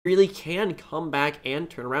really can come back and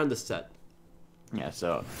turn around this set. Yeah,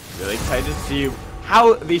 so really excited to see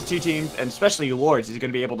how these two teams, and especially Lourdes, is going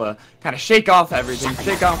to be able to kind of shake off everything,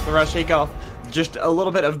 shake off the rush, shake off just a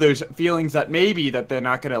little bit of those feelings that maybe that they're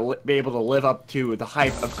not going to be able to live up to the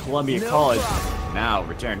hype of Columbia College. Now,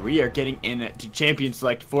 return, we are getting into Champion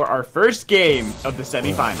Select for our first game of the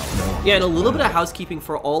semifinals. Yeah, and a little bit of housekeeping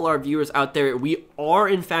for all our viewers out there. We are,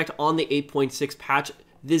 in fact, on the 8.6 patch.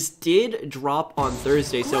 This did drop on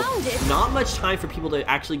Thursday, so not much time for people to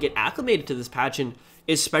actually get acclimated to this patch, and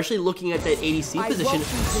especially looking at that ADC position,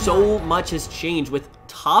 so much has changed. With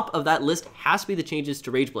top of that list has to be the changes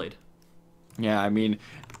to Rageblade. Yeah, I mean,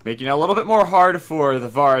 making it a little bit more hard for the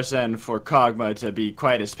Vars and for Kog'Maw to be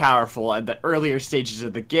quite as powerful at the earlier stages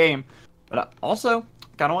of the game. But also,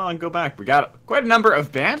 kind of want to go back. We got quite a number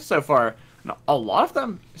of bans so far, and a lot of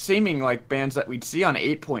them seeming like bans that we'd see on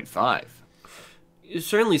 8.5.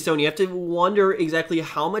 Certainly so, and you have to wonder exactly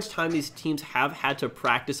how much time these teams have had to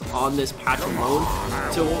practice on this patch alone.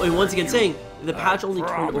 So, and once again saying, the patch only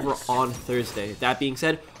turned over on Thursday. That being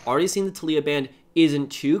said, already seen the Talia band isn't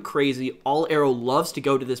too crazy. All Arrow loves to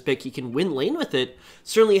go to this pick. He can win lane with it.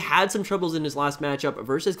 Certainly had some troubles in his last matchup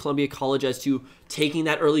versus Columbia College as to taking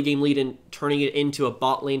that early game lead and turning it into a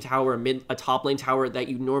bot lane tower, a top lane tower that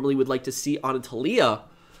you normally would like to see on a Talia.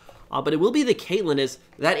 But it will be the Caitlyn, as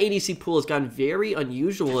that ADC pool has gotten very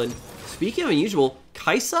unusual. And speaking of unusual,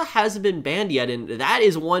 Kai'Sa hasn't been banned yet, and that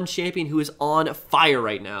is one champion who is on fire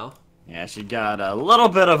right now. Yeah, she got a little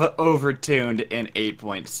bit of overtuned in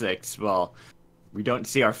 8.6. Well, we don't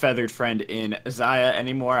see our feathered friend in Xayah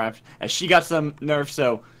anymore as she got some nerfs,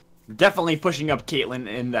 so definitely pushing up Caitlyn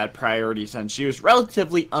in that priority sense. She was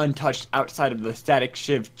relatively untouched outside of the static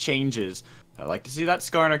shiv changes. I'd like to see that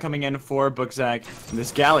Skarner coming in for Bookzak. And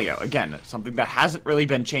this Galio, again, something that hasn't really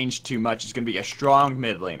been changed too much, is going to be a strong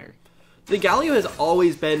mid laner. The Galio has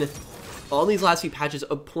always been, on these last few patches,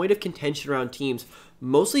 a point of contention around teams,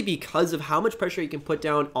 mostly because of how much pressure he can put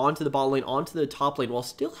down onto the bot lane, onto the top lane, while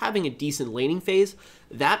still having a decent laning phase.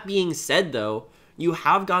 That being said, though, you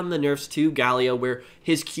have gotten the nerfs to Galio, where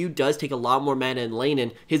his Q does take a lot more mana in lane,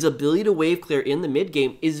 and his ability to wave clear in the mid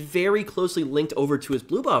game is very closely linked over to his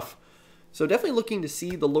blue buff. So definitely looking to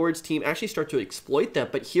see the Lourdes team actually start to exploit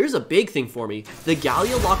that. But here's a big thing for me. The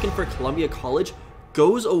Galio lock-in for Columbia College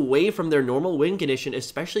goes away from their normal win condition,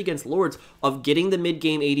 especially against Lourdes, of getting the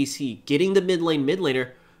mid-game ADC, getting the mid-lane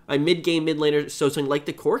mid-laner, a mid-game mid-laner, so something like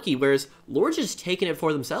the Corki, whereas Lourdes is taking it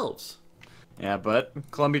for themselves. Yeah, but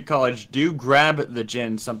Columbia College do grab the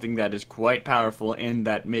Jhin, something that is quite powerful in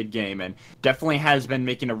that mid-game, and definitely has been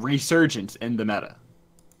making a resurgence in the meta.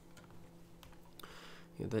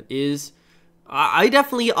 Yeah, that is... I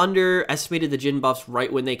definitely underestimated the Jhin buffs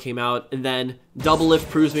right when they came out, and then Double Lift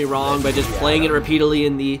proves me wrong by just playing it repeatedly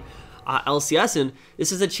in the LCS, and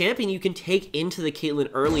this is a champion you can take into the Caitlyn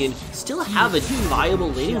early and still have a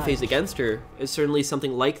viable laning phase against her. It's certainly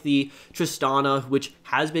something like the Tristana, which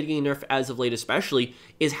has been getting nerfed as of late especially,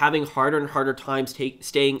 is having harder and harder times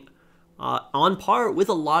staying on par with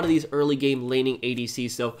a lot of these early game laning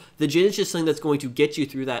ADCs. So the Jhin is just something that's going to get you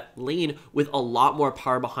through that lane with a lot more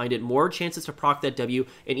power behind it, more chances to proc that W,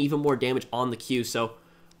 and even more damage on the Q. So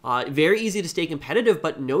very easy to stay competitive,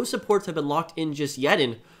 but no supports have been locked in just yet.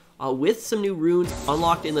 And with some new runes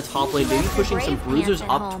unlocked in the top lane, maybe pushing some bruisers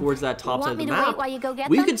up towards that top side of the map,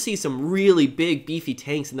 we could see some really big beefy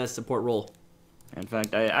tanks in that support role. In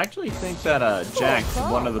fact, I actually think that Jax,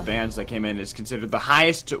 one of the bans that came in, is considered the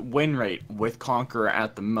highest win rate with Conqueror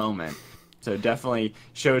at the moment. So definitely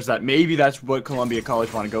shows that maybe that's what Columbia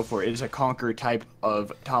College want to go for. It is a Conqueror type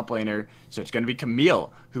of top laner. So it's going to be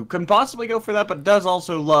Camille, who can possibly go for that, but does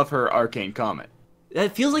also love her Arcane Comet.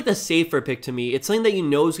 That feels like the safer pick to me. It's something that you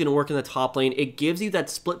know is going to work in the top lane. It gives you that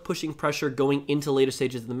split pushing pressure going into later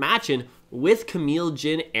stages of the match, and with Camille,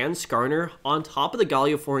 Jhin, and Skarner on top of the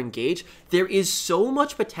Galio for Engage, there is so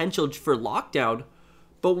much potential for lockdown.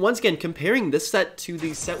 But once again, comparing this set to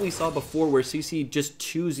the set we saw before where CC just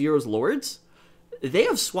 2-0s Lourdes, they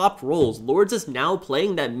have swapped roles. Lourdes is now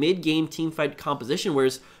playing that mid-game teamfight composition,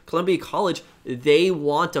 whereas Columbia College, they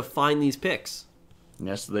want to find these picks.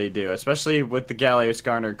 Yes, they do, especially with the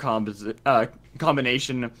Galio-Skarner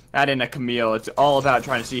combination. Add in a Camille, it's all about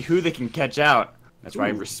trying to see who they can catch out. That's why I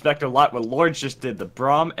respect a lot what Lourdes just did. The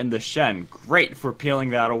Braum and the Shen, great for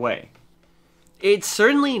peeling that away. It's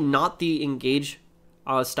certainly not the Engage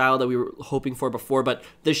style that we were hoping for before, but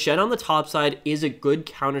the Shen on the top side is a good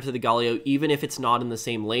counter to the Galio, even if it's not in the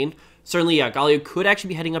same lane. Certainly, yeah, Galio could actually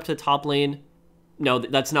be heading up to the top lane. No,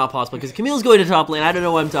 that's not possible, because Camille's going to top lane. I don't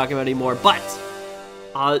know what I'm talking about anymore, but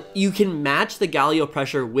You can match the Galio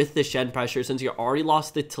pressure with the Shen pressure since you already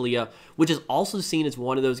lost the Talia, which is also seen as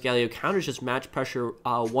one of those Galio counters, just match pressure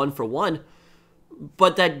 1-for-1.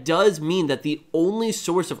 But that does mean that the only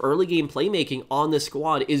source of early game playmaking on this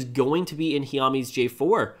squad is going to be in Hyami's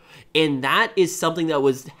J4. And that is something that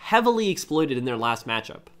was heavily exploited in their last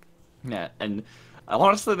matchup. Yeah, and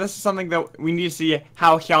honestly, this is something that we need to see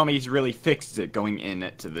how Hyami's really fixed it going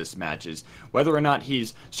into this matches. Whether or not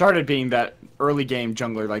he's started being that early game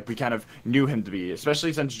jungler like we kind of knew him to be,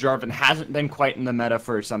 especially since Jarvan hasn't been quite in the meta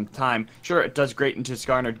for some time. Sure, it does great into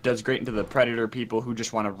Skarner, it does great into the Predator people who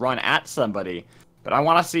just want to run at somebody. But I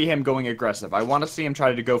want to see him going aggressive. I want to see him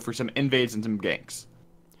try to go for some invades and some ganks.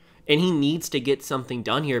 And he needs to get something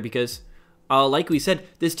done here because, like we said,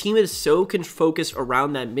 this team is so focused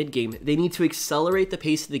around that mid game. They need to accelerate the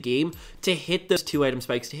pace of the game to hit those 2-item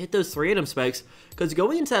spikes, to hit those 3-item spikes. Because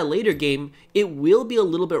going into that later game, it will be a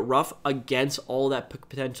little bit rough against all that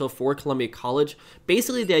potential for Columbia College.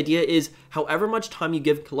 Basically, the idea is however much time you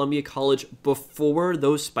give Columbia College before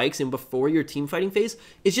those spikes and before your team fighting phase,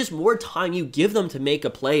 it's just more time you give them to make a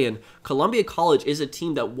play. And Columbia College is a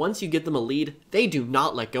team that once you give them a lead, they do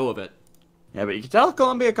not let go of it. Yeah, but you can tell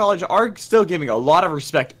Columbia College are still giving a lot of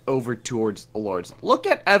respect over towards Lourdes. Look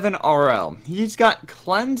at Evan RL. He's got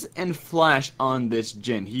Cleanse and Flash on this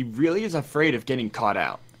Jhin. He really is afraid of getting caught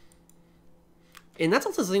out. And that's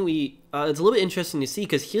also something it's a little bit interesting to see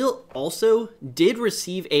because he also did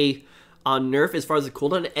receive a nerf as far as the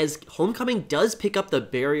cooldown, as Homecoming does pick up the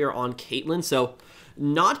barrier on Caitlyn, so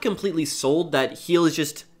not completely sold that heal is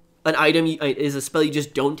just an item, is a spell you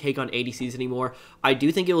just don't take on ADCs anymore. I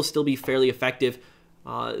do think it will still be fairly effective,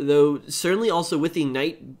 though certainly also with the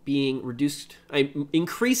Ignite being reduced,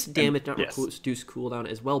 increased damage, not reduced cooldown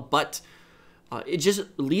as well, but it just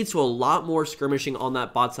leads to a lot more skirmishing on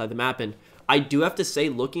that bot side of the map. And I do have to say,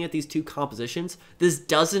 looking at these two compositions, this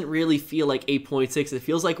doesn't really feel like 8.6. It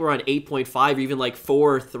feels like we're on 8.5 or even like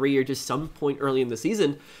 4 or 3 or just some point early in the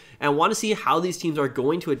season. And I want to see how these teams are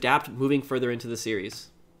going to adapt moving further into the series.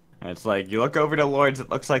 It's like, you look over to Lourdes,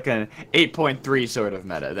 it looks like an 8.3 sort of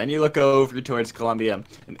meta. Then you look over towards Columbia,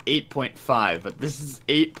 an 8.5, but this is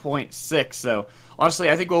 8.6, so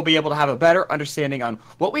honestly, I think we'll be able to have a better understanding on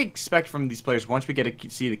what we expect from these players once we get to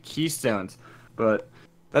see the keystones, but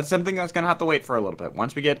that's something that's going to have to wait for a little bit.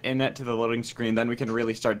 Once we get in it to the loading screen, then we can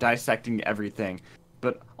really start dissecting everything.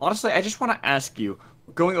 But honestly, I just want to ask you,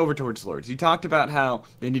 going over towards Lourdes, you talked about how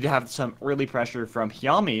they need to have some early pressure from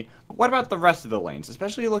Hyami, but what about the rest of the lanes?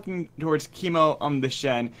 Especially looking towards Chemo on the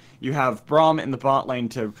Shen, you have Braum in the bot lane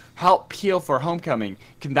to help peel for Homecoming.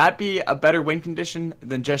 Can that be a better win condition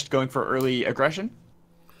than just going for early aggression?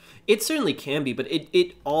 It certainly can be, but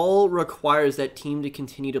it all requires that team to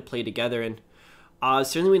continue to play together. And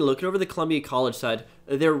certainly when you look over the Columbia College side,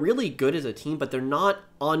 they're really good as a team, but they're not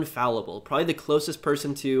unfallible. Probably the closest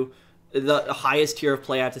person to the highest tier of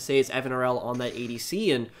play, I have to say, is Evan RL on that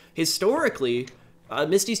ADC. And historically,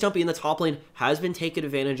 Misty Stumpy in the top lane has been taken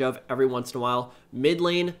advantage of every once in a while. Mid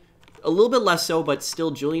lane, a little bit less so, but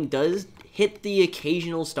still Julian does hit the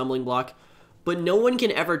occasional stumbling block. But no one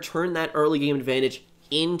can ever turn that early game advantage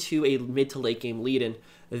into a mid to late game lead. And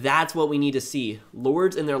that's what we need to see.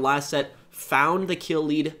 Lourdes in their last set found the kill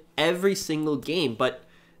lead every single game, but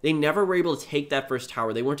they never were able to take that first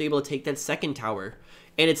tower. They weren't able to take that second tower.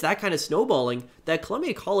 And it's that kind of snowballing that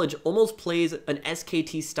Columbia College almost plays an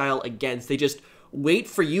SKT style against. They just wait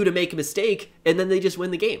for you to make a mistake, and then they just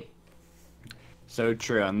win the game. So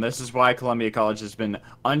true, and this is why Columbia College has been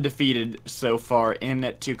undefeated so far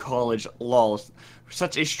in to college lulls.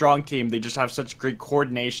 Such a strong team, they just have such great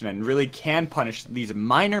coordination and really can punish these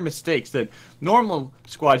minor mistakes that normal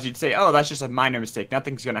squads you'd say, oh, that's just a minor mistake,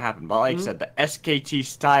 nothing's going to happen. But like I said, the SKT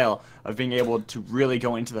style of being able to really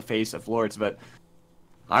go into the face of Lourdes. But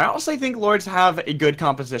I honestly think Lourdes have a good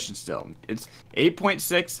composition still. It's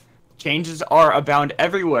 8.6, changes are abound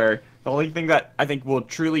everywhere. The only thing that I think will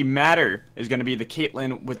truly matter is going to be the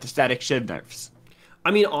Caitlyn with the static shiv nerfs. I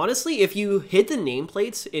mean, honestly, if you hit the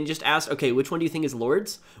nameplates and just ask, okay, which one do you think is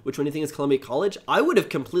Lourdes? Which one do you think is Columbia College? I would have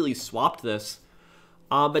completely swapped this.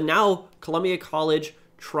 But now, Columbia College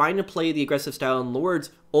trying to play the aggressive style in Lourdes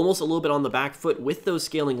almost a little bit on the back foot with those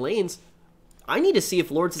scaling lanes. I need to see if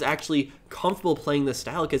Lourdes is actually comfortable playing this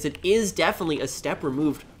style, because it is definitely a step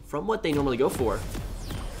removed from what they normally go for.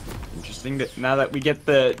 Interesting that now that we get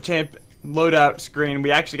the champ loadout screen,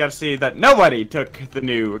 we actually got to see that nobody took the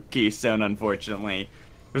new keystone, unfortunately.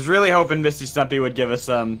 I was really hoping Misty Stumpy would give us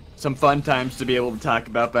some fun times to be able to talk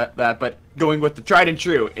about that, but going with the tried and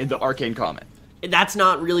true in the arcane comment. that's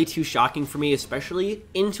not really too shocking for me, especially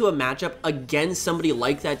into a matchup against somebody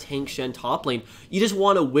like that Tank Shen top lane. You just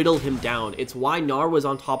want to whittle him down. It's why Gnar was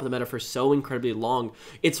on top of the meta for so incredibly long.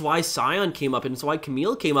 It's why Sion came up, and it's why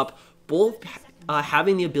Camille came up, both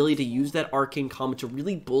having the ability to use that arcane combo to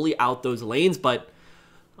really bully out those lanes. But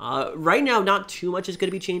right now, not too much is going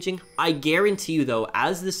to be changing. I guarantee you, though,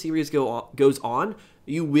 as the series goes on,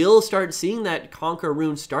 you will start seeing that Conquer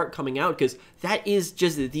rune start coming out, because that is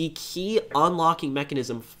just the key unlocking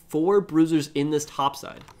mechanism for bruisers in this top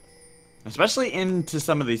side. Especially into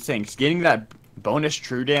some of these things, getting that bonus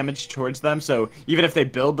true damage towards them, so even if they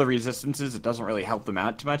build the resistances, it doesn't really help them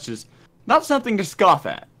out too much, is not something to scoff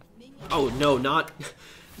at. Oh no, not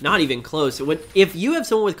even close. If you have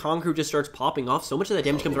someone with Conquer who just starts popping off, so much of that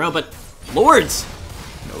damage comes around, but Lourdes!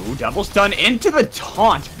 No, double stun into the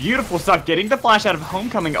taunt. Beautiful stuff. Getting the flash out of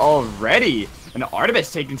Homecoming already. And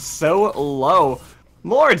Artemis taken so low.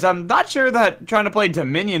 Lourdes, I'm not sure that trying to play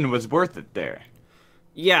Dominion was worth it there.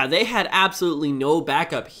 Yeah, they had absolutely no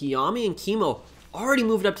backup. Hiyami and Chemo already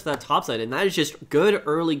moved up to that top side, and that is just good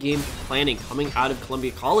early game planning coming out of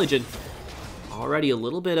Columbia College. And already a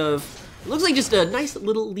little bit of... It looks like just a nice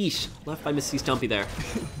little leash left by Misty Stumpy there.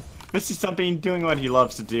 Misty Stumpy doing what he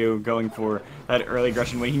loves to do, going for that early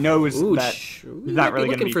aggression when he knows that he's not really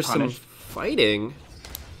going to be for punished. Some fighting.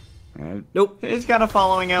 Nope. He's kind of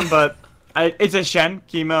following him, but it's a Shen.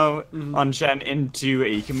 Chemo on Shen into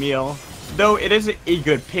a Camille. Though it is a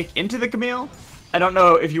good pick into the Camille, I don't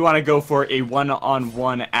know if you want to go for a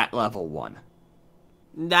one-on-one at level 1.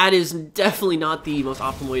 That is definitely not the most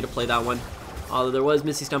optimal way to play that one. Although there was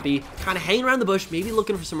Misty Stumpy kind of hanging around the bush, maybe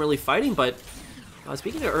looking for some early fighting, but...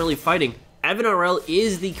 speaking of early fighting, Evan RL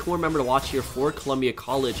is the core member to watch here for Columbia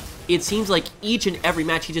College. It seems like each and every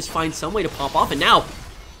match he just finds some way to pop off, and now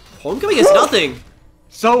Homecoming is nothing.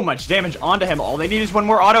 So much damage onto him. All they need is one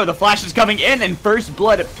more auto. The flash is coming in, and first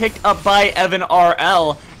blood picked up by Evan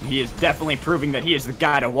RL. He is definitely proving that he is the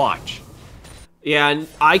guy to watch. Yeah, and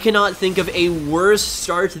I cannot think of a worse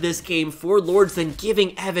start to this game for Lourdes than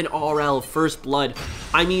giving Evan RL first blood.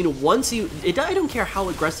 I mean, once I don't care how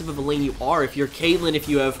aggressive of a lane you are, if you're Caitlyn, if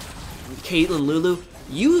you have Caitlyn Lulu,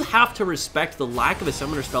 you have to respect the lack of a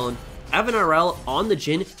summoner spell, and Evan RL on the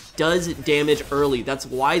Jhin does damage early. That's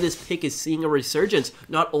why this pick is seeing a resurgence,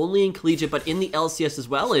 not only in Collegiate, but in the LCS as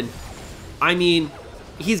well. And, I mean,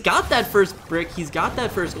 he's got that first brick, he's got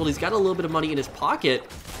that first gold, he's got a little bit of money in his pocket.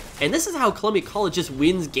 And this is how Columbia College just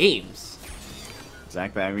wins games.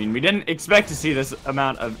 Exactly. I mean, we didn't expect to see this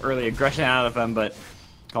amount of early aggression out of them, but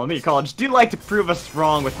Columbia College do like to prove us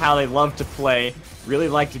wrong with how they love to play. Really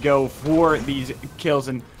like to go for these kills,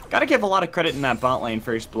 and gotta give a lot of credit in that bot lane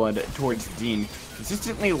first blood towards Dean.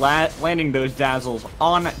 Consistently landing those dazzles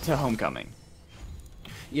on to Homecoming.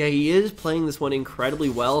 Yeah, he is playing this one incredibly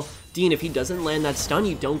well. Dean, if he doesn't land that stun,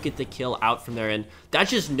 you don't get the kill out from there, and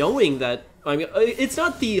that's just knowing that. I mean, it's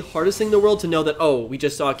not the hardest thing in the world to know that, oh, we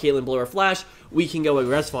just saw Caitlyn blow her flash, we can go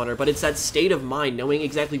aggressive on her, but it's that state of mind, knowing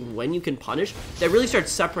exactly when you can punish, that really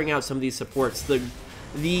starts separating out some of these supports.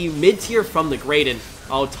 The mid-tier from the great, and,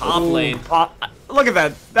 oh, top lane. Look at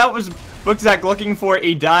that. That was Bookzak looking for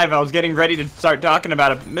a dive. I was getting ready to start talking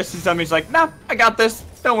about it. Misty Stumpy's like, no, I got this.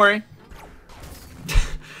 Don't worry.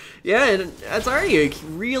 Yeah, and that's already a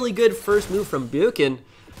really good first move from Bukin.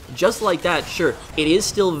 Just like that, sure, it is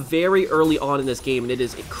still very early on in this game, and it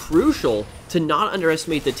is crucial to not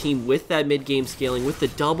underestimate the team with that mid-game scaling, with the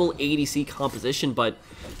double ADC composition, but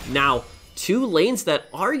now, two lanes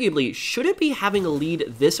that arguably shouldn't be having a lead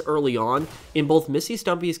this early on in both Misty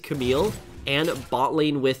Stumpy's Camille and bot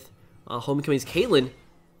lane with Homecoming's Caitlyn.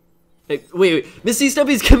 Wait, Misty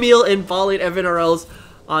Stumpy's Camille and bot lane Evan RL's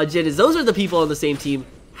Jhin. Those are the people on the same team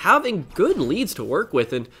having good leads to work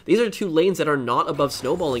with, and these are two lanes that are not above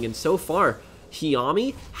snowballing, and so far,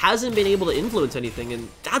 Hiyami hasn't been able to influence anything, and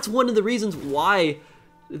that's one of the reasons why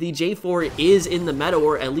the J4 is in the meta,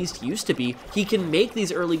 or at least used to be. He can make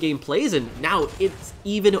these early game plays, and now it's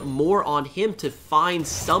even more on him to find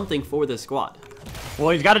something for the squad. Well,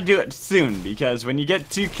 he's got to do it soon, because when you get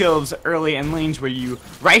 2 kills early in lanes where you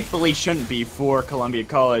rightfully shouldn't be for Columbia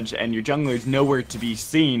College, and your jungler's nowhere to be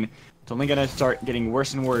seen, it's only going to start getting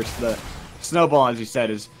worse and worse. The snowball, as you said,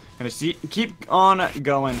 is going to keep on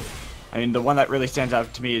going. I mean, the one that really stands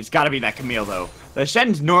out to me has got to be that Camille, though. The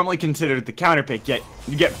Shen's normally considered the counter pick, yet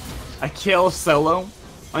you get a kill solo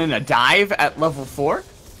on a dive at level 4?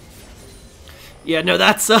 Yeah, no,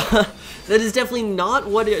 that is definitely not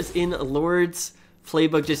what is in Lourdes'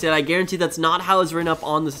 playbook just yet. I guarantee that's not how it's written up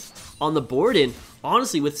on the board, and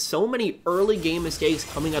honestly, with so many early game mistakes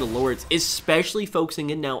coming out of Lourdes, especially focusing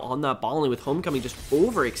in now on that ball lane with Homecoming just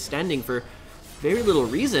overextending for very little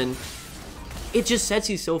reason, it just sets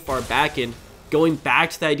you so far back. And going back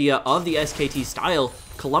to the idea of the SKT style,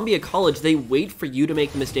 Columbia College, they wait for you to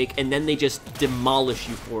make a mistake and then they just demolish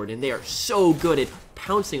you for it. And they are so good at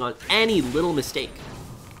pouncing on any little mistake.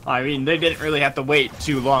 I mean, they didn't really have to wait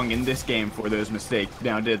too long in this game for those mistakes,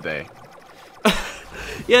 now did they?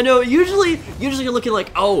 Yeah, no, usually you're looking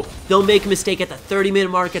like, oh, they'll make a mistake at the 30-minute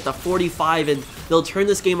mark, at the 45, and they'll turn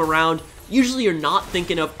this game around. Usually you're not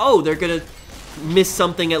thinking of, oh, they're going to miss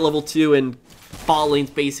something at level 2 and bot lane's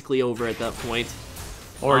basically over at that point.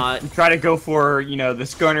 Or try to go for, you know, the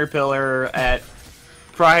Skarner pillar at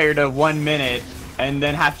prior to 1 minute and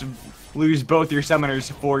then have to lose both your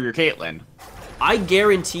summoners for your Caitlyn. I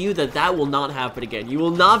guarantee you that that will not happen again. You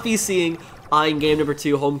will not be seeing in game number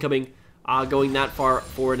 2 Homecoming going that far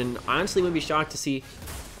forward, and I honestly wouldn't be shocked to see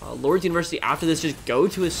Lourdes University after this just go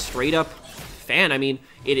to a straight up fan. I mean,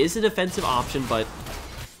 it is a defensive option, but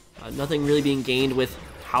nothing really being gained with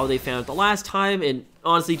how they found it the last time, and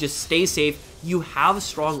honestly, just stay safe. You have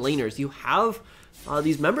strong laners. You have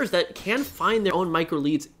these members that can find their own micro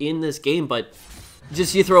leads in this game, but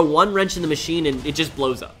just you throw one wrench in the machine and it just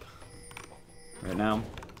blows up. Right now,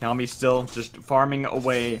 Helmy's still just farming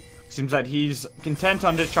away. Seems that he's content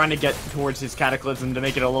on just trying to get towards his Cataclysm to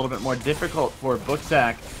make it a little bit more difficult for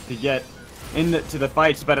Booksack to get into the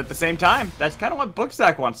fights, but at the same time, that's kind of what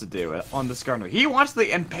Booksack wants to do on the Skarner. He wants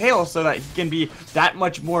the Impale so that he can be that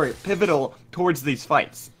much more pivotal towards these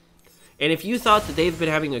fights. And if you thought that they've been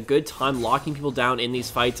having a good time locking people down in these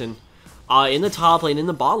fights and in the top lane, in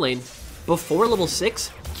the bot lane, before level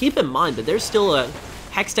 6, keep in mind that there's still a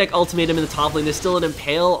Hextech Ultimatum in the top lane, there's still an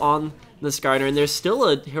Impale on the Skarner, and there's still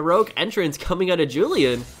a heroic entrance coming out of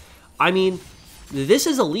Julian. I mean, this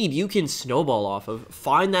is a lead you can snowball off of.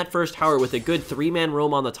 Find that first tower with a good 3-man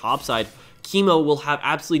roam on the top side. Chemo will have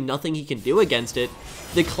absolutely nothing he can do against it.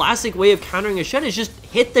 The classic way of countering a shed is just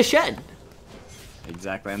hit the shed.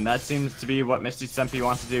 Exactly, and that seems to be what Misty Stumpy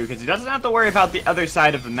wants to do, because he doesn't have to worry about the other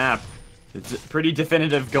side of the map. It's pretty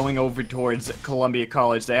definitive going over towards Columbia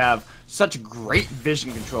College. They have such great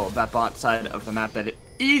vision control of that bot side of the map that it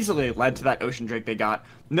easily led to that Ocean Drake they got.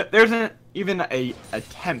 There's even an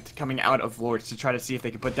attempt coming out of Lourdes to try to see if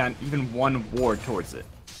they can put down even one ward towards it.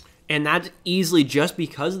 And that's easily just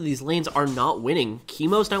because these lanes are not winning.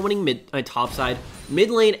 Chemo's not winning top side. Mid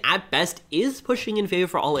lane, at best, is pushing in favor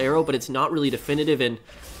for all arrow, but it's not really definitive, and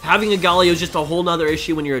having a Galio is just a whole nother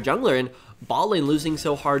issue when you're a jungler, and bot lane losing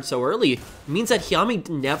so hard so early means that Hyami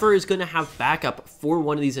never is going to have backup for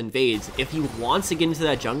one of these invades. If he wants to get into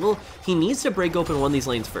that jungle, he needs to break open one of these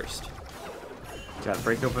lanes first. He's got to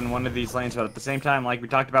break open one of these lanes, but at the same time, like we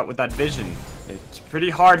talked about with that vision, it's pretty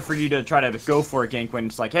hard for you to try to go for a gank when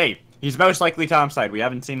it's like, hey, he's most likely top side. We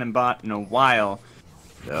haven't seen him bot in a while.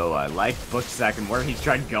 So I like Booksack and where he's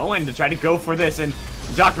tried going to try to go for this, and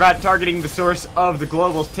talk about targeting the source of the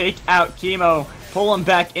globals, take out Chemo, pull him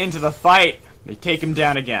back into the fight. They take him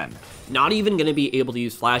down again. Not even going to be able to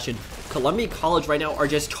use Flash, and Columbia College right now are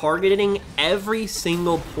just targeting every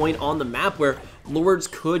single point on the map where Lourdes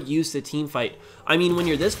could use the team fight. I mean, when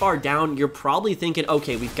you're this far down, you're probably thinking,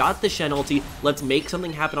 okay, we've got the Shen ulti, let's make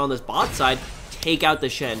something happen on this bot side, take out the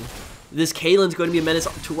Shen. This Caitlyn's going to be a menace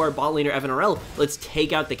to our bot laner, Evan RL. Let's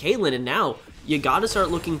take out the Caitlyn, and now you got to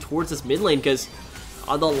start looking towards this mid lane, because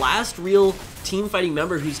the last real team fighting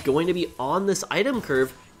member who's going to be on this item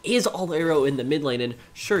curve is All Arrow in the mid lane, and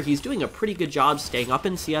sure, he's doing a pretty good job staying up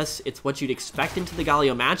in CS. It's what you'd expect into the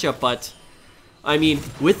Galio matchup, but I mean,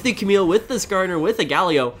 with the Camille, with the Skarner, with the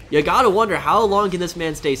Galio, you gotta wonder how long can this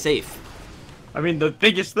man stay safe? I mean, the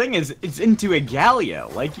biggest thing is it's into a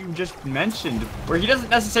Galio, like you just mentioned, where he doesn't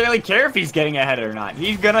necessarily care if he's getting ahead or not.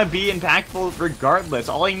 He's gonna be impactful regardless.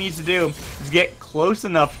 All he needs to do is get close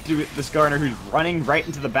enough to the Skarner, who's running right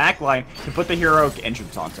into the back line, to put the heroic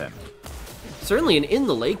entrance onto him. Certainly, and in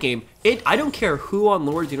the late game, I don't care who on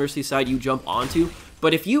Lourdes University side you jump onto,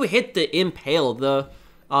 but if you hit the Impale, the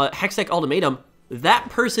Hextech Ultimatum, that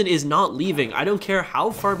person is not leaving. I don't care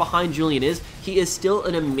how far behind Julian is, he is still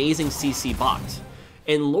an amazing CC bot.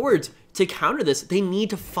 And Lourdes, to counter this, they need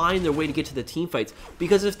to find their way to get to the team fights,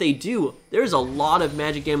 because if they do, there's a lot of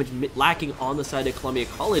magic damage lacking on the side of Columbia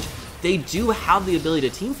College. They do have the ability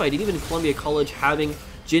to team fight, and even Columbia College having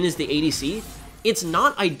Jhin as the ADC, it's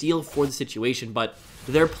not ideal for the situation, but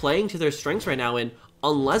they're playing to their strengths right now, and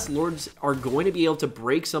unless Lourdes are going to be able to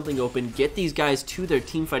break something open, get these guys to their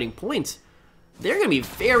team fighting points, they're going to be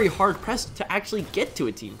very hard-pressed to actually get to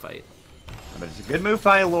a team fight. But it's a good move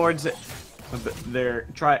by Lourdes. Their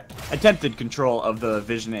attempted control of the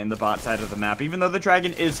vision in the bot side of the map, even though the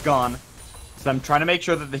dragon is gone. So I'm trying to make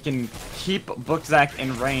sure that they can keep Booksack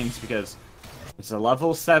in range, because It's a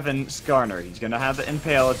level 7 Skarner. He's going to have the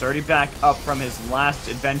Impale. It's already back up from his last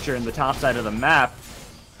adventure in the top side of the map.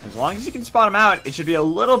 As long as you can spot him out, it should be a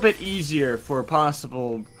little bit easier for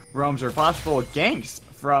possible roams or possible ganks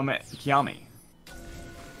from Kiyomi.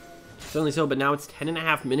 Certainly so, but now it's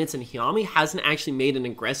 10.5 minutes, and Kiyomi hasn't actually made an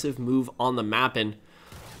aggressive move on the map. And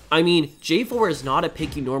I mean, J4 is not a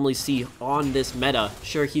pick you normally see on this meta.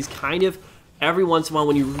 Sure, he's kind of every once in a while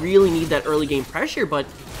when you really need that early game pressure, but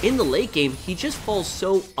in the late game, he just falls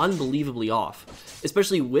so unbelievably off.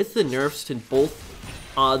 Especially with the nerfs to both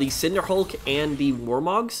the Cinderhulk and the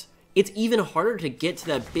Warmogs, it's even harder to get to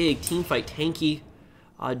that big teamfight tanky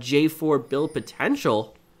J4 build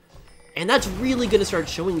potential. And that's really going to start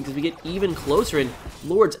showing because we get even closer, and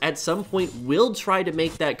Lourdes at some point will try to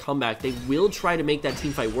make that comeback. They will try to make that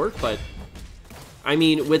teamfight work, but I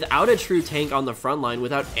mean, without a true tank on the front line,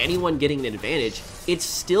 without anyone getting an advantage, it's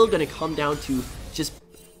still going to come down to just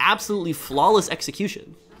absolutely flawless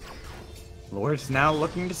execution. Lourdes now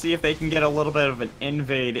looking to see if they can get a little bit of an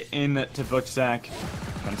invade into Booksack.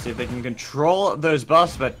 Trying to see if they can control those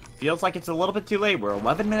buffs, but feels like it's a little bit too late. We're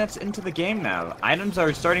 11 minutes into the game now. Items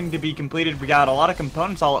are starting to be completed. We got a lot of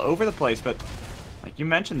components all over the place, but like you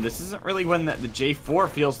mentioned, this isn't really when the J4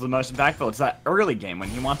 feels the most impactful. It's that early game when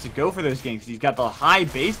he wants to go for those ganks. He's got the high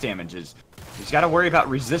base damages. He's got to worry about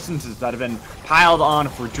resistances that have been piled on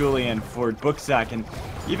for Julian, for Booksack, and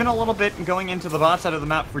even a little bit going into the bot side of the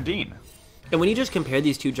map for Dean. And when you just compare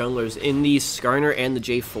these two junglers in the Skarner and the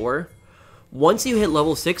J4, once you hit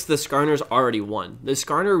level 6, the Skarner's already won. The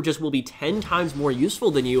Skarner just will be 10 times more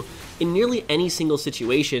useful than you in nearly any single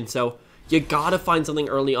situation, so you gotta find something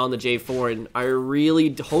early on the J4, and I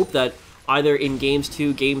really hope that either in Games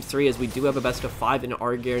 2, Game 3, as we do have a best of 5 and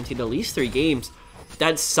are guaranteed at least 3 games,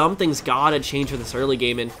 that something's gotta change for this early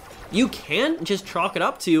game, and you can't just chalk it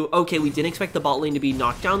up to, okay, we didn't expect the bot lane to be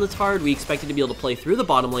knocked down this hard, we expected to be able to play through the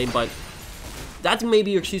bottom lane, but that's maybe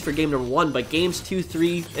your excuse for game number 1, but games 2,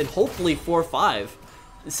 3, and hopefully 4, 5,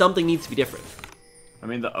 something needs to be different. I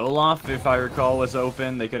mean, the Olaf, if I recall, was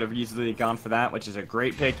open. They could have easily gone for that, which is a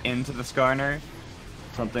great pick into the Skarner.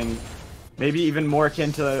 Something maybe even more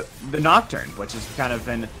akin to the Nocturne, which has kind of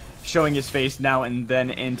been showing his face now and then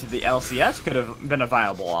into the LCS, could have been a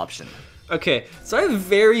viable option. Okay, so I have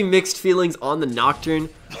very mixed feelings on the Nocturne.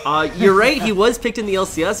 You're right, he was picked in the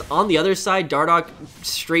LCS. On the other side, Dardoch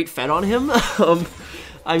straight fed on him.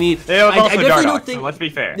 I mean, I definitely Dardoch, don't think so let's be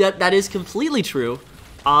fair. That is completely true.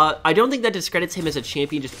 I don't think that discredits him as a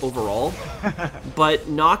champion just overall, but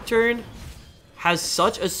Nocturne has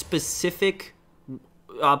such a specific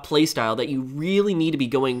playstyle that you really need to be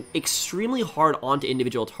going extremely hard onto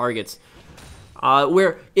individual targets.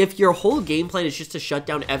 Where if your whole game plan is just to shut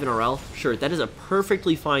down Evan RL, sure, that is a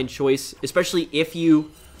perfectly fine choice, especially if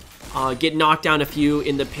you get knocked down a few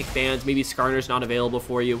in the pick bans, maybe Skarner's not available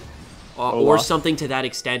for you, or something to that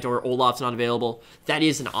extent, or Olaf's not available. That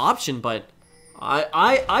is an option, but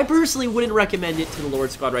I personally wouldn't recommend it to the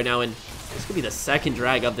Lourdes squad right now, and this could be the second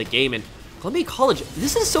drag of the game, and Columbia College,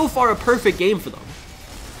 this is so far a perfect game for them.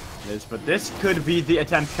 But this could be the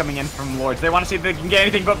attempt coming in from Lourdes. They want to see if they can get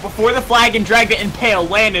anything, but before the flag and drag the Impale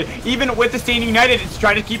landed, even with the Staying United, it's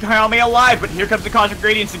trying to keep Hiame alive, but here comes the Cosmic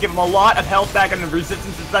Gradients to give them a lot of health back and the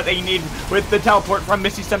resistances that they need with the teleport from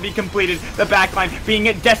Misty Stun being completed, the backline being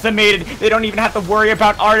decimated. They don't even have to worry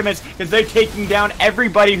about Artemis because they're taking down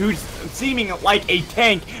everybody who's seeming like a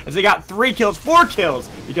tank as they got 4 kills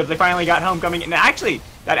because they finally got Homecoming, and actually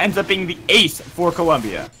that ends up being the ace for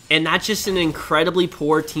Columbia. And that's just an incredibly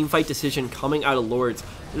poor teamfight decision coming out of Lourdes.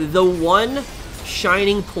 The one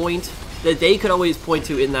shining point that they could always point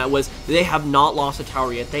to in that was they have not lost a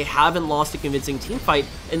tower yet. They haven't lost a convincing teamfight,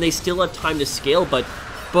 and they still have time to scale. But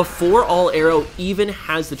before All Arrow even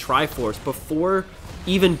has the Triforce, before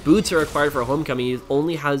even boots are required for Homecoming, he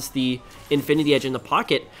only has the Infinity Edge in the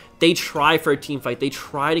pocket, they try for a teamfight. They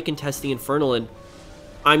try to contest the Infernal, and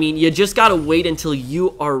I mean, you just gotta wait until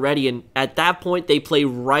you are ready, and at that point, they play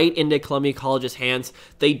right into Columbia College's hands.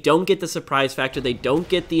 They don't get the surprise factor, they don't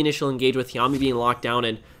get the initial engage with Yami being locked down,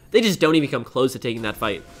 and they just don't even come close to taking that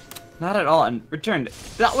fight. Not at all, and returned,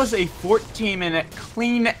 that was a 14-minute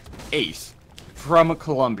clean ace from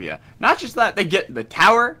Columbia. Not just that, they get the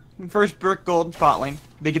tower, first brick gold bot lane,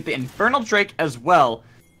 they get the Infernal Drake as well.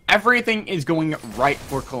 Everything is going right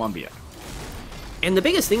for Columbia. And the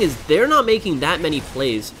biggest thing is they're not making that many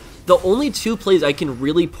plays. The only 2 plays I can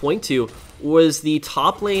really point to was the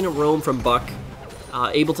top lane roam from Buck,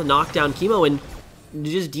 able to knock down Chemo, and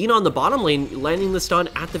just Dean on the bottom lane landing the stun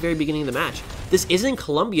at the very beginning of the match. This isn't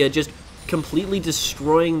Columbia just completely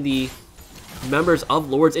destroying the members of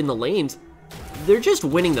Lourdes in the lanes. They're just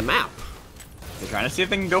winning the map. They're trying to see if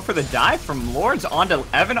they can go for the dive from Lourdes onto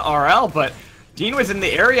Evan RL, but Dean was in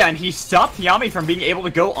the area and he stopped Yami from being able to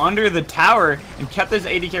go under the tower and kept his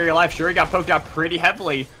AD carry alive. Sure, he got poked out pretty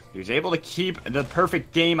heavily. He was able to keep the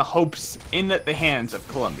perfect game hopes in the hands of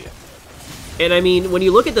Colombia. And I mean, when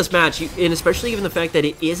you look at this match, and especially given the fact that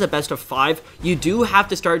it is a best of 5, you do have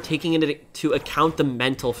to start taking into account the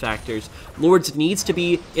mental factors. Lourdes needs to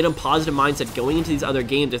be in a positive mindset going into these other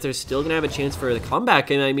games if they're still going to have a chance for the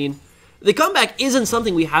comeback. And I mean, the comeback isn't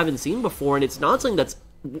something we haven't seen before, and it's not something that's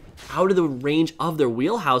out of the range of their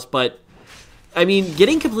wheelhouse, but I mean,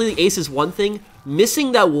 getting completely ace is one thing.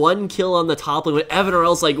 Missing that one kill on the top lane when Evan or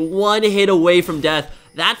else like one hit away from death,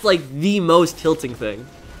 that's like the most tilting thing.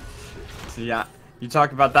 So yeah, you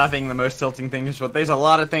talk about that being the most tilting thing, but there's a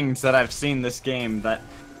lot of things that I've seen this game that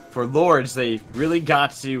for Lourdes, they really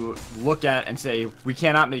got to look at and say, we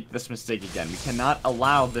cannot make this mistake again. We cannot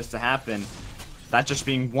allow this to happen. That just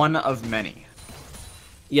being one of many.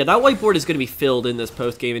 Yeah, that whiteboard is going to be filled in this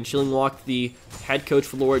post-game, and Chillingwalk, the head coach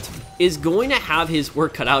for Lourdes, is going to have his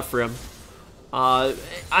work cut out for him.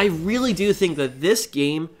 I really do think that this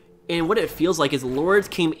game, and what it feels like, is Lourdes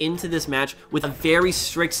came into this match with a very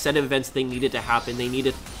strict set of events they needed to happen. They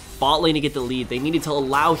needed bot lane to get the lead. They needed to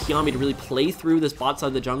allow Hyami to really play through this bot side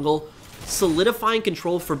of the jungle, solidifying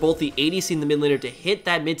control for both the ADC and the mid laner to hit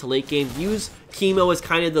that mid to late game, use Chemo as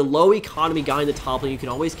kind of the low economy guy in the top lane you can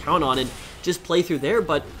always count on, and just play through there.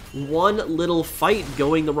 But one little fight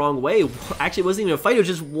going the wrong way, actually it wasn't even a fight, it was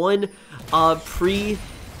just one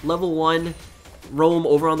pre-level 1 roam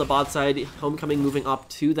over on the bot side, Homecoming moving up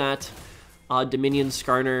to that Dominion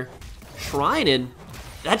Skarner shrine, and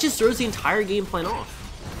that just throws the entire game plan off.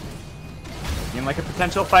 And like a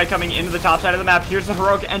potential fight coming into the top side of the map. Here's the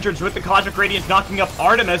heroic entrance with the Cosmic Radiance knocking up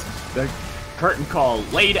Artemis. The curtain call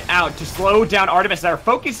laid out to slow down Artemis. They're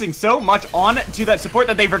focusing so much on to that support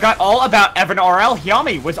that they forgot all about Evan RL.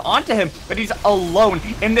 Hyami was onto him, but he's alone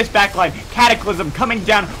in this backline. Cataclysm coming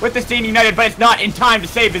down with the Stand United, but it's not in time to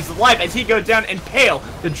save his life as he goes down and Pale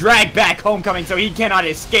to drag back Homecoming so he cannot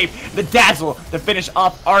escape. The Dazzle to finish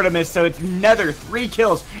off Artemis, so it's another 3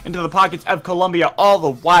 kills into the pockets of Colombia, all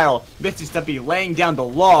the while Misty Steppy laying down the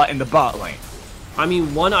law in the bot lane. I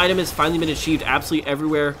mean, one item has finally been achieved absolutely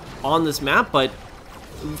everywhere on this map, but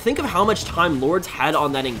think of how much time Lourdes had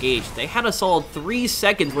on that engage. They had a solid 3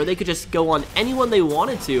 seconds where they could just go on anyone they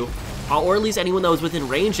wanted to, or at least anyone that was within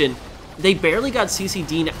range, and they barely got CC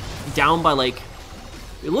Dean down by like,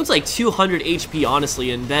 it looks like 200 HP,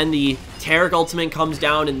 honestly, and then the Taric ultimate comes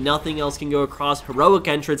down and nothing else can go across. Heroic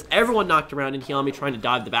entrance, everyone knocked around, and Hyami trying to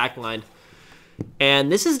dive the backline.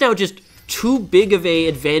 And this is now just too big of a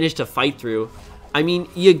advantage to fight through. I mean,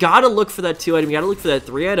 you gotta look for that 2 item, you gotta look for that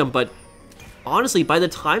 3 item, but honestly, by the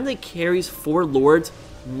time that carries for Lourdes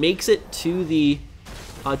makes it to the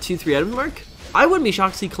 2-3 item mark, I wouldn't be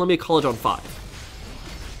shocked to see Columbia College on 5.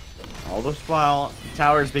 All this while,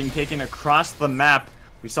 towers being taken across the map.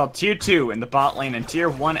 We saw tier 2 in the bot lane and tier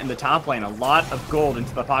 1 in the top lane. A lot of gold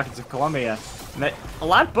into the pockets of Colombia. And a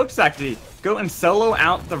lot of books actually go and solo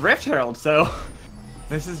out the Rift Herald, so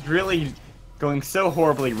this is really going so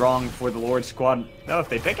horribly wrong for the Lourdes squad. No, if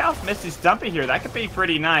they pick out Misty Stumpy here, that could be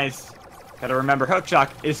pretty nice. Gotta remember,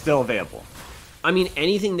 Hookshock is still available. I mean,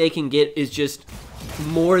 anything they can get is just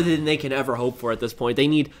more than they can ever hope for at this point. They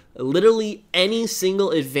need literally any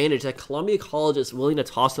single advantage that Columbia College is willing to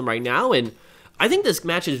toss them right now, and I think this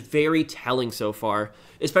match is very telling so far,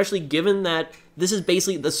 especially given that this is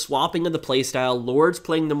basically the swapping of the playstyle. Lourdes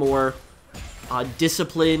playing the more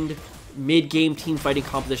disciplined, mid-game team fighting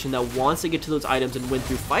composition that wants to get to those items and win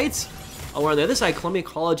through fights. Or on the other side, Columbia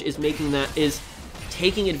College is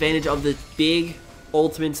taking advantage of the big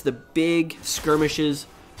ultimates, the big skirmishes,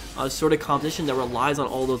 sort of competition that relies on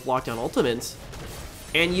all those lockdown ultimates.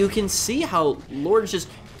 And you can see how Lourdes just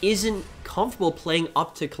isn't comfortable playing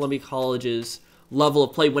up to Columbia College's level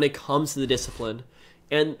of play when it comes to the discipline.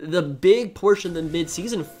 And the big portion of the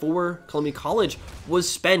mid-season for Columbia College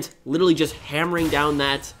was spent literally just hammering down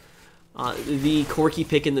that the Corki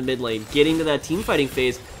pick in the mid lane, getting to that team fighting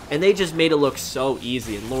phase, and they just made it look so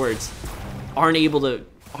easy, and Lourdes aren't able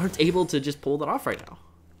to just pull that off right now.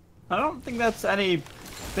 I don't think that's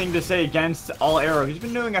anything to say against All Arrow. He's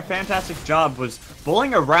been doing a fantastic job, was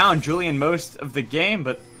bullying around Julian most of the game,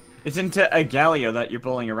 but it's into Agalio that you're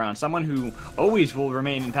bullying around. Someone who always will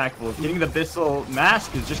remain impactful. Getting the Bissell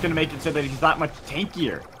mask is just going to make it so that he's that much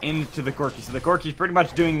tankier into the Corki. So the Corki's pretty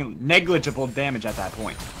much doing negligible damage at that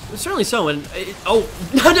point. Certainly so, and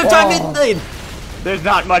not enough time mid lane. there's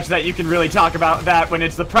not much that you can really talk about that when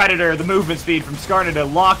it's the Predator, the movement speed from Skarner to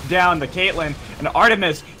lock down the Caitlyn. And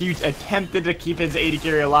Artemis, he attempted to keep his AD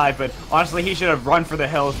carry alive, but honestly, he should have run for the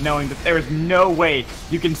hills knowing that there is no way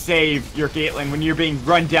you can save your Caitlyn when you're being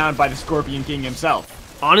run down by the Scorpion King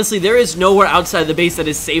himself. Honestly, there is nowhere outside the base that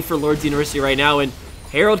is safe for Lourdes University right now, and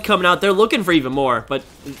Herald coming out, they're looking for even more, but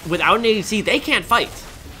without an ADC, they can't fight.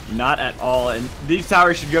 Not at all, and these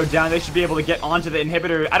towers should go down. They should be able to get onto the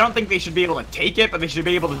inhibitor. I don't think they should be able to take it, but they should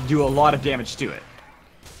be able to do a lot of damage to it.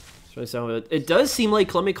 So it does seem like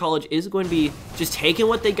Columbia College is going to be just taking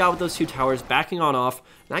what they got with those 2 towers, backing on off.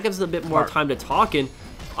 And that gives us a bit more time to talk. And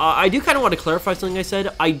I do kind of want to clarify something I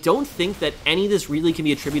said. I don't think that any of this really can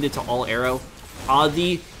be attributed to All Arrow.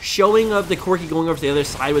 The showing of the Corki going over to the other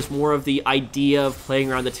side was more of the idea of playing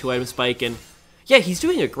around the 2-item spike. And yeah, he's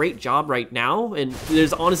doing a great job right now. And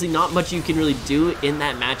there's honestly not much you can really do in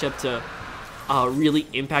that matchup to really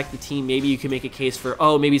impact the team. Maybe you can make a case for,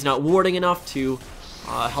 oh, maybe he's not warding enough to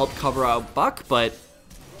help cover out Buck, but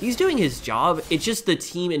he's doing his job. It's just the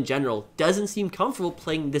team in general doesn't seem comfortable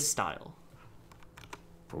playing this style.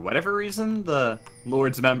 For whatever reason, the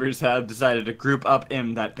Lourdes members have decided to group up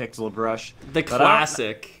in that Pixel Brush. The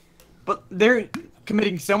classic. But they're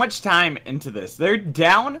committing so much time into this. They're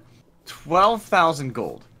down 12,000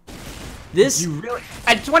 gold. This you really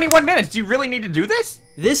at 21 minutes. Do you really need to do this?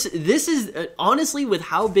 This is honestly, with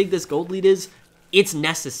how big this gold lead is, it's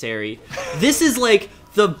necessary. This is like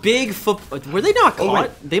the big were they not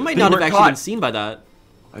caught? They might not have actually been seen by that.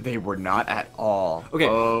 They were not at all. Okay,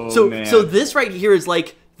 oh, so this right here is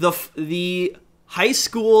like the high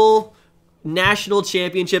school national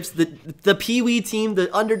championships. The Pee-wee team,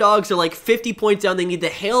 the underdogs are like 50 points down. They need the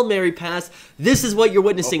Hail Mary pass. This is what you're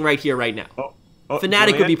witnessing right here, right now.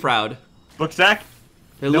 Fnatic would be proud. Booksack?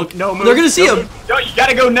 No, they're gonna see him. No, you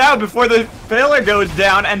gotta go now before the failure goes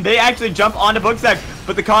down, and they actually jump onto Booksack.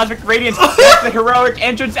 But the Cosmic Radiance gets the heroic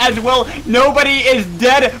entrance as well. Nobody is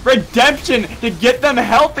dead. Redemption to get them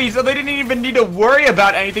healthy, so they didn't even need to worry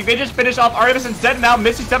about anything. They just finished off Artemis instead. Now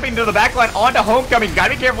Missy stepping into the backline onto Homecoming.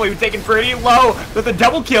 Gotta be careful. He was taken pretty low. But the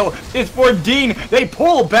double kill is for Dean. They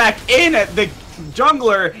pull back in the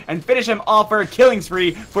jungler and finish him off for a killing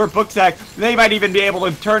spree for Booksack. They might even be able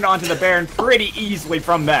to turn onto the Baron pretty easily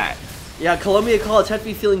from that. Yeah, Columbia College had to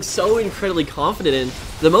be feeling so incredibly confident in.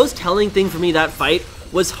 The most telling thing for me that fight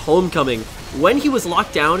was Homecoming. When he was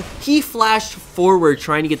locked down, he flashed forward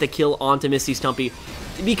trying to get the kill onto Misty Stumpy.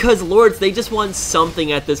 Because Lourdes, they just want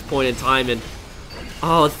something at this point in time, and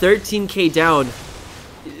 13k down.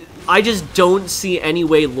 I just don't see any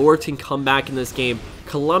way Lourdes can come back in this game.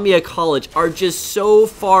 Columbia College are just so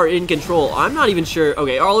far in control. I'm not even sure.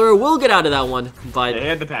 Okay, Arler will get out of that one, but they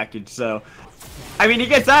had the package, so I mean, he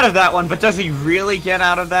gets out of that one, but does he really get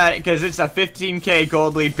out of that? Because it's a 15k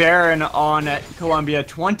gold lead. Baron on Columbia,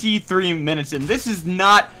 23 minutes in. This is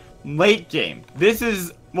not late game. This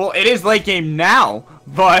is, well, it is late game now,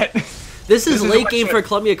 but this is late game for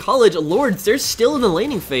Columbia College. Lourdes, they're still in the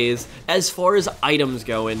laning phase as far as items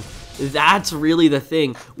go, and that's really the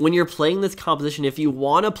thing. When you're playing this composition, if you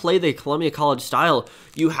want to play the Columbia College style,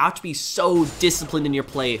 you have to be so disciplined in your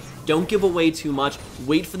play. Don't give away too much.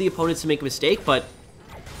 Wait for the opponents to make a mistake, but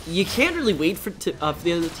you can't really wait for the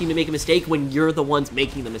other team to make a mistake when you're the ones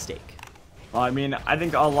making the mistake. Well, I mean, I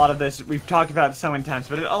think a lot of this, we've talked about it so many times,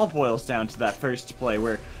 but it all boils down to that first play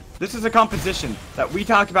where this is a composition that we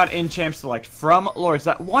talked about in Champ Select from Lourdes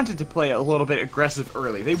that wanted to play a little bit aggressive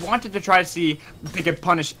early. They wanted to try to see if they could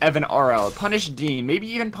punish Evan RL, punish Dean, maybe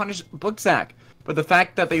even punish Booksack. But the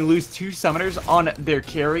fact that they lose 2 summoners on their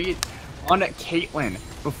carry, on Caitlyn,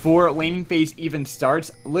 before laning phase even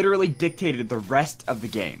starts, literally dictated the rest of the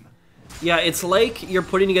game. Yeah, it's like you're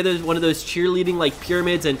putting together one of those cheerleading like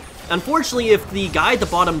pyramids, and unfortunately if the guy at the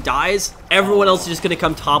bottom dies, everyone else is just going to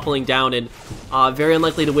come toppling down, and very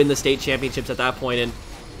unlikely to win the state championships at that point. And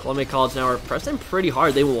Columbia College now are pressing pretty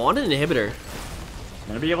hard. They want an inhibitor.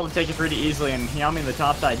 Gonna be able to take it pretty easily, and Hyami on the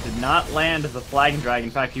top side did not land the flag and drag.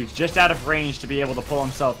 In fact, he was just out of range to be able to pull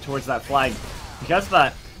himself towards that flag. Because of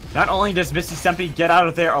that, not only does Misty Stumpy get out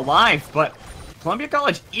of there alive, but Columbia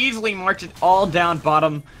College easily march it all down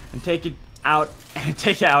bottom and take it out and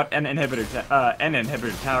take out an inhibitor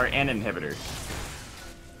tower and inhibitor.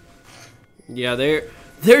 Yeah,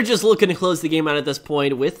 they're just looking to close the game out at this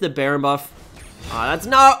point with the Baron buff. That's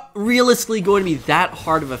not realistically going to be that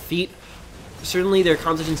hard of a feat. certainly their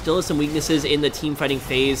composition still has some weaknesses in the team fighting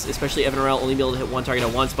phase, especially Evan RL only be able to hit one target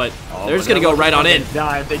at once, but they're just going to go right on in.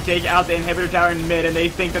 Dive. They take out the inhibitor tower in mid, and they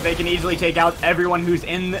think that they can easily take out everyone who's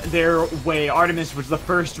in their way. Artemis was the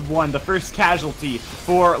first one, the first casualty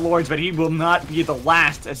for Lourdes, but he will not be the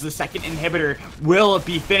last, as the second inhibitor will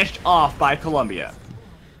be finished off by Columbia.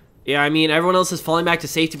 Yeah, I mean, everyone else is falling back to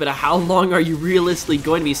safety, but how long are you realistically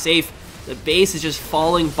going to be safe? The base is just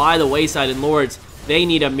falling by the wayside in Lourdes. They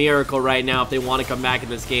need a miracle right now if they want to come back in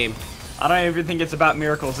this game. I don't even think it's about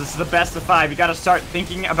miracles. This is the best of 5. You got to start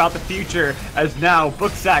thinking about the future, as now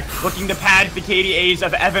Booksack looking to pad the KDAs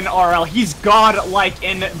of Evan RL. He's godlike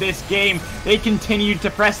in this game. They continue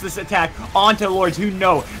to press this attack onto Lourdes, who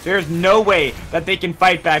know there's no way that they can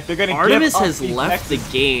fight back. They're going to Artemis has left the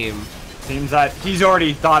game. Seems that he's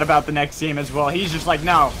already thought about the next game as well. He's just like,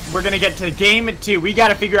 no, we're going to get to game 2. We got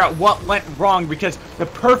to figure out what went wrong, because the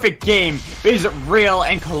perfect game is real,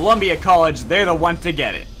 and Columbia College, they're the ones to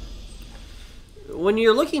get it. When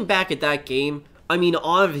you're looking back at that game, I mean,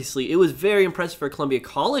 obviously, it was very impressive for Columbia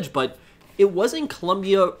College, but it wasn't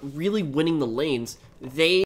Columbia really winning the lanes. They